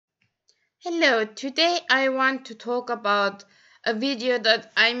Hello, today I want to talk about a video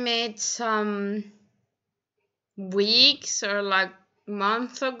that I made some weeks or like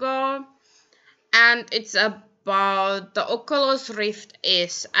months ago, and it's about the Oculus Rift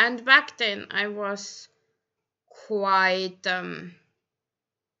S. And back then I was quite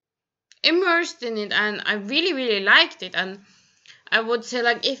immersed in it, and I really liked it. And I would say,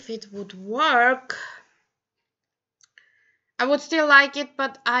 like, if it would work, I would still like it,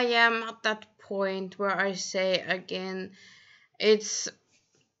 but I am at that point where I say again, it's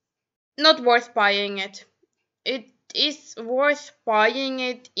not worth buying it. It is worth buying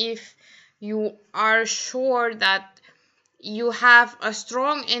it if you are sure that you have a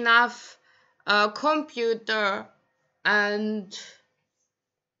strong enough computer and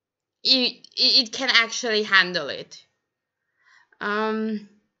it can actually handle it.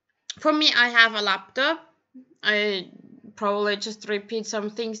 For me, I have a laptop. I probably just repeat some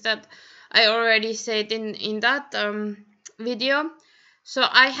things that I already said in that video. So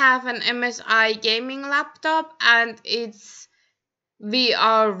I have an MSI gaming laptop and it's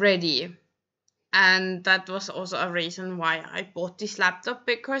VR ready. And that was also a reason why I bought this laptop,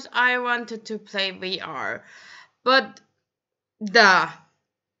 because I wanted to play VR. But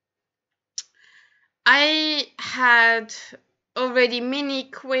I had already many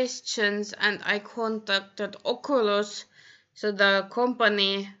questions and I contacted Oculus, so the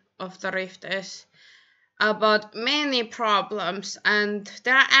company of the Rift S, about many problems, and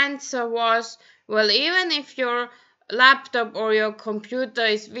their answer was, well, even if your laptop or your computer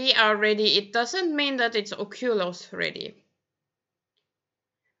is VR ready, it doesn't mean that it's Oculus ready.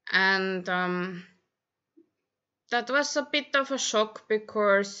 And that was a bit of a shock,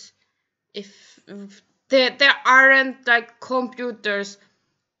 because if there aren't like computers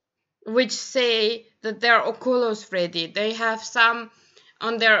which say that they're Oculus ready. They have some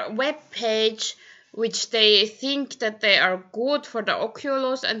on their web page which they think that they are good for the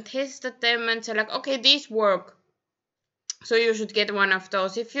Oculus and tested them and say, like, okay, these work, so you should get one of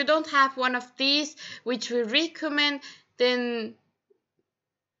those. If you don't have one of these which we recommend, then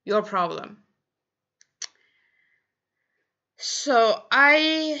your problem. So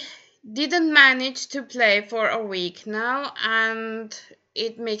I didn't manage to play for a week now, and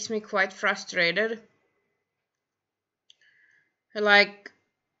it makes me quite frustrated. Like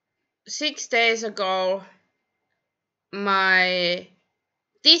 6 days ago, my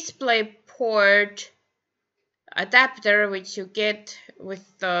display port adapter, which you get with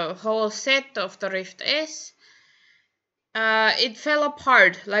the whole set of the Rift S, it fell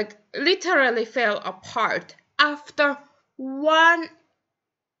apart, like literally fell apart after one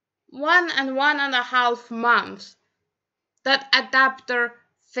and a half months. That adapter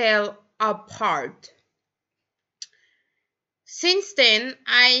fell apart. Since then,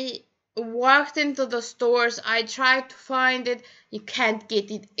 I walked into the stores, I tried to find it, you can't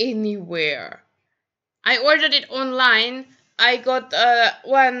get it anywhere. I ordered it online, I got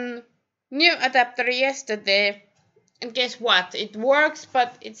one new adapter yesterday, and guess what? It works,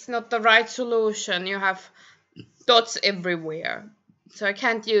 but it's not the right solution. You have dots everywhere, so I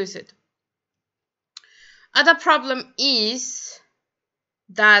can't use it. Other problem is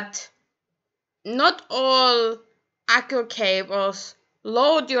that not all Accu cables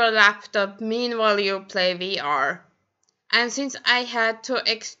load your laptop meanwhile you play VR. And since I had to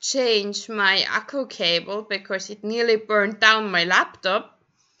exchange my Accu cable because it nearly burned down my laptop,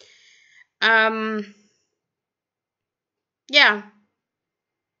 yeah,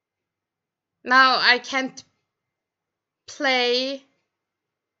 now I can't play,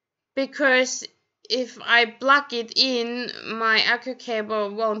 because if I plug it in, my Accu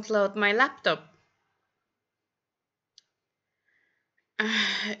cable won't load my laptop.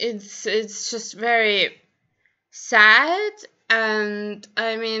 It's just very sad, and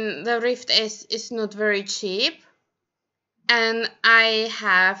I mean, the Rift S is not very cheap, and I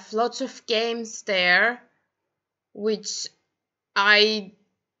have lots of games there, which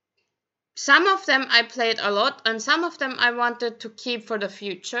some of them I played a lot, and some of them I wanted to keep for the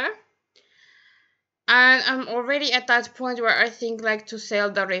future. And I'm already at that point where I think like to sell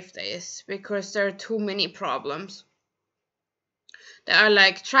the Rift S, because there are too many problems. There are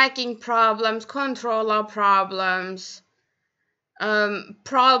like tracking problems, controller problems,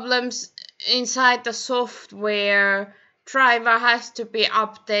 problems inside the software. Driver has to be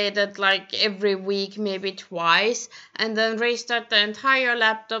updated like every week, maybe twice, and then restart the entire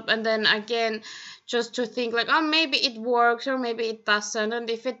laptop, and then again just to think like, oh, maybe it works or maybe it doesn't. And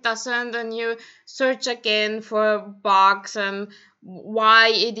if it doesn't, then you search again for bugs and why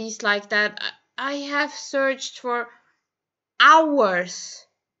it is like that. I have searched for hours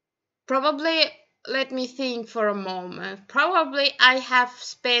Probably, let me think for a moment. Probably I have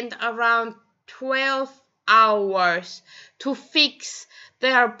spent around 12 hours to fix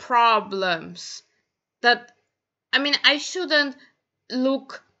their problems. That, I mean, I shouldn't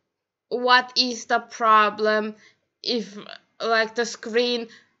look what is the problem if like the screen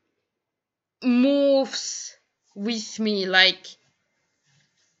moves with me. Like,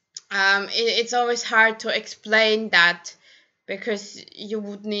 it's always hard to explain that because you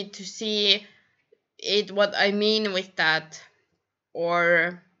would need to see it, what I mean with that.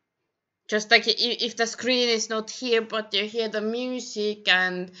 Or just like if the screen is not here but you hear the music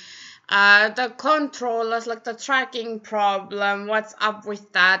and the controllers, like the tracking problem, what's up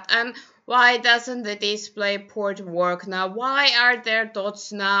with that, and why doesn't the display port work now, why are there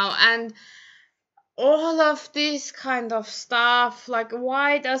dots now, and all of this kind of stuff, like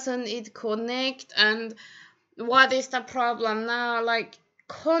why doesn't it connect, and what is the problem now, like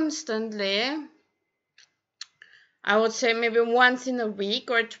constantly. I would say maybe once in a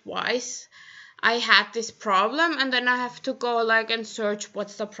week or twice I had this problem, and then I have to go like and search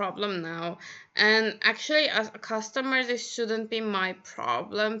what's the problem now. And actually, as a customer, this shouldn't be my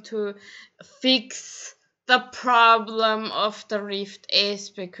problem to fix the problem of the Rift S,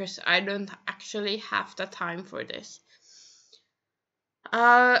 because I don't actually have the time for this.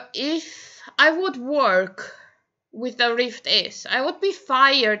 If I would work with the Rift S, I would be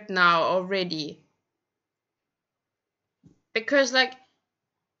fired now already. Because like,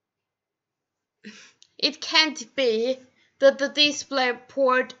 it can't be that the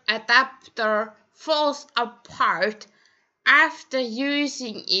DisplayPort adapter falls apart after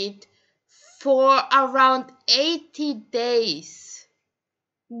using it for around 80 days.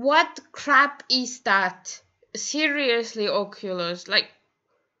 What crap is that? Seriously, Oculus, like,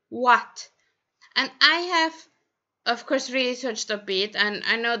 what? And I have, of course, researched a bit, and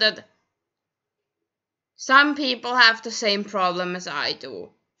I know that some people have the same problem as I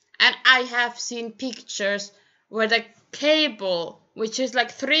do. And I have seen pictures where the cable, which is like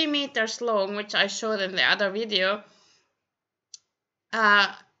 3 meters long, which I showed in the other video,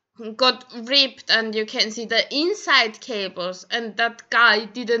 got ripped, and you can see the inside cables, and that guy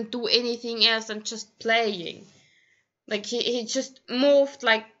didn't do anything else than just playing. Like he just moved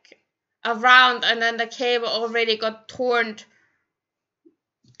like around, and then the cable already got torn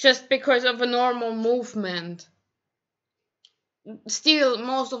just because of a normal movement. Still,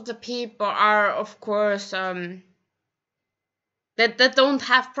 most of the people are, of course, that don't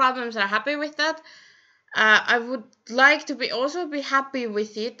have problems are happy with that. I would like to also be happy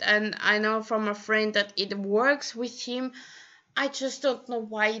with it, and I know from a friend that it works with him. I just don't know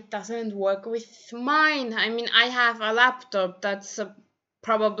why it doesn't work with mine. I mean, I have a laptop that's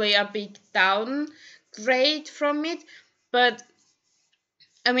probably a big downgrade from it, but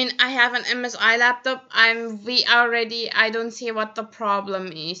I mean, I have an MSI laptop. I don't see what the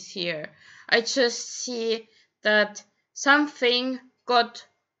problem is here. I just see that something got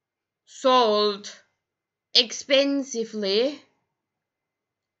sold expensively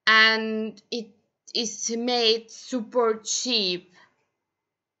and it is made super cheap.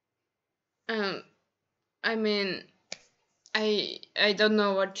 I mean, I don't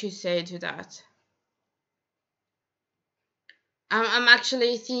know what to say to that. I'm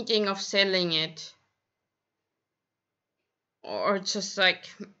actually thinking of selling it, or just like,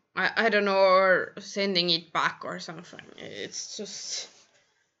 I don't know, or sending it back or something. It's just,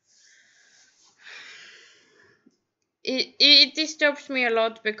 it disturbs me a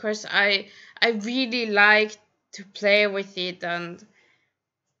lot because I really like to play with it, and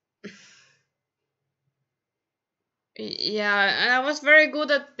yeah, and I was very good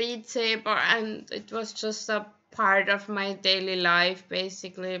at Beat Saber, and it was just a part of my daily life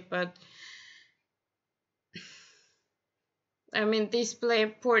basically. But I mean,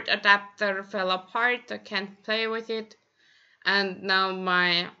 DisplayPort adapter fell apart. I can't play with it, and now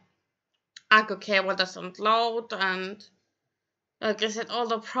my Akku cable doesn't load, and like I said, all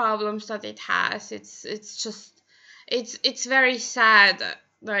the problems that it has. It's just, it's very sad.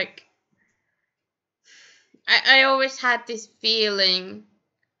 Like, I always had this feeling.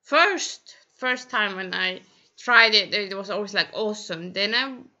 First time when I tried it, it was always like awesome. Then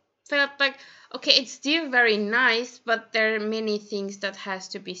I felt like, okay, it's still very nice, but there are many things that has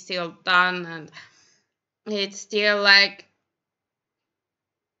to be still done, and it's still like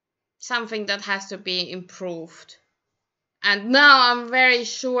something that has to be improved. And now I'm very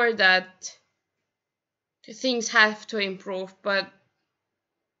sure that things have to improve, but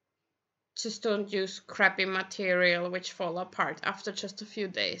just don't use crappy material which fall apart after just a few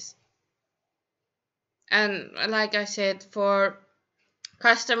days. And like I said, for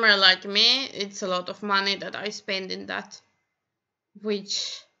customer like me, it's a lot of money that I spend in that.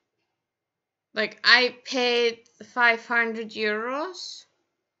 Which, like, I paid 500 euros,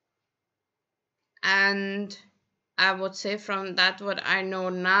 and I would say from that, what I know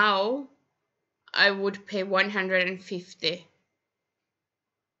now, I would pay 150.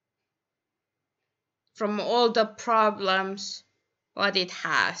 From all the problems what it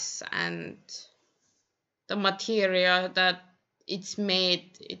has and the material that it's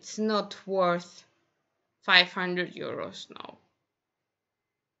made, it's not worth 500 euros now.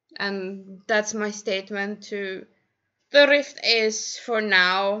 And that's my statement to the Rift is for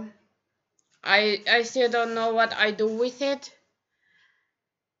now. I still don't know what I do with it.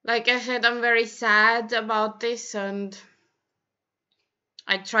 Like I said, I'm very sad about this, and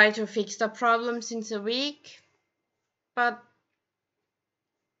I try to fix the problem since a week. But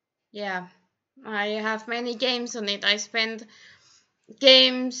yeah, I have many games on it. I spend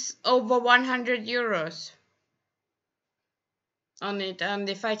games over 100 euros on it, and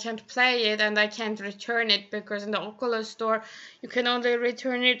if I can't play it and I can't return it, because in the Oculus store you can only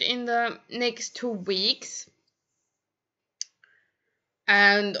return it in the next 2 weeks,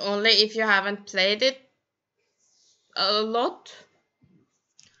 and only if you haven't played it a lot.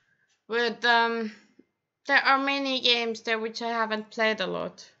 But there are many games there which I haven't played a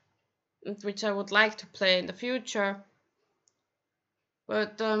lot, which I would like to play in the future.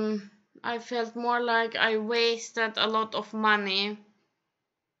 But I felt more like I wasted a lot of money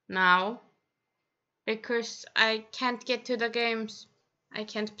now, because I can't get to the games. I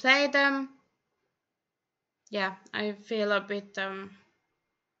can't play them. Yeah, I feel a bit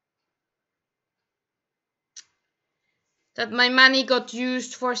that my money got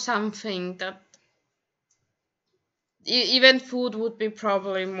used for something that even food would be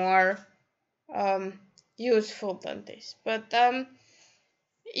probably more useful than this. But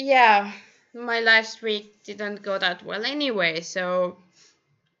yeah, my last week didn't go that well anyway, so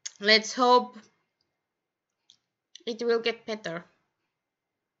let's hope it will get better.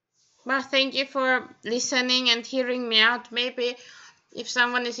 Well, thank you for listening and hearing me out. Maybe if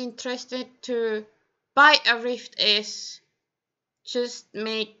someone is interested to buy a Rift S, just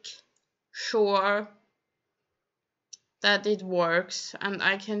make sure that it works. And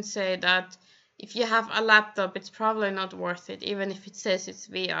I can say that if you have a laptop, it's probably not worth it, even if it says it's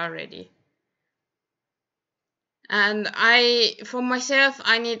VR ready. And for myself,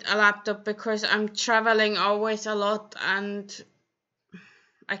 I need a laptop because I'm traveling always a lot, and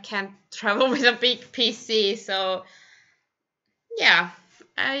I can't travel with a big PC. So yeah,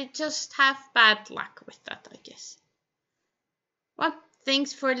 I just have bad luck with that, I guess. Well,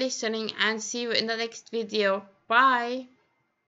 thanks for listening, and see you in the next video. Bye!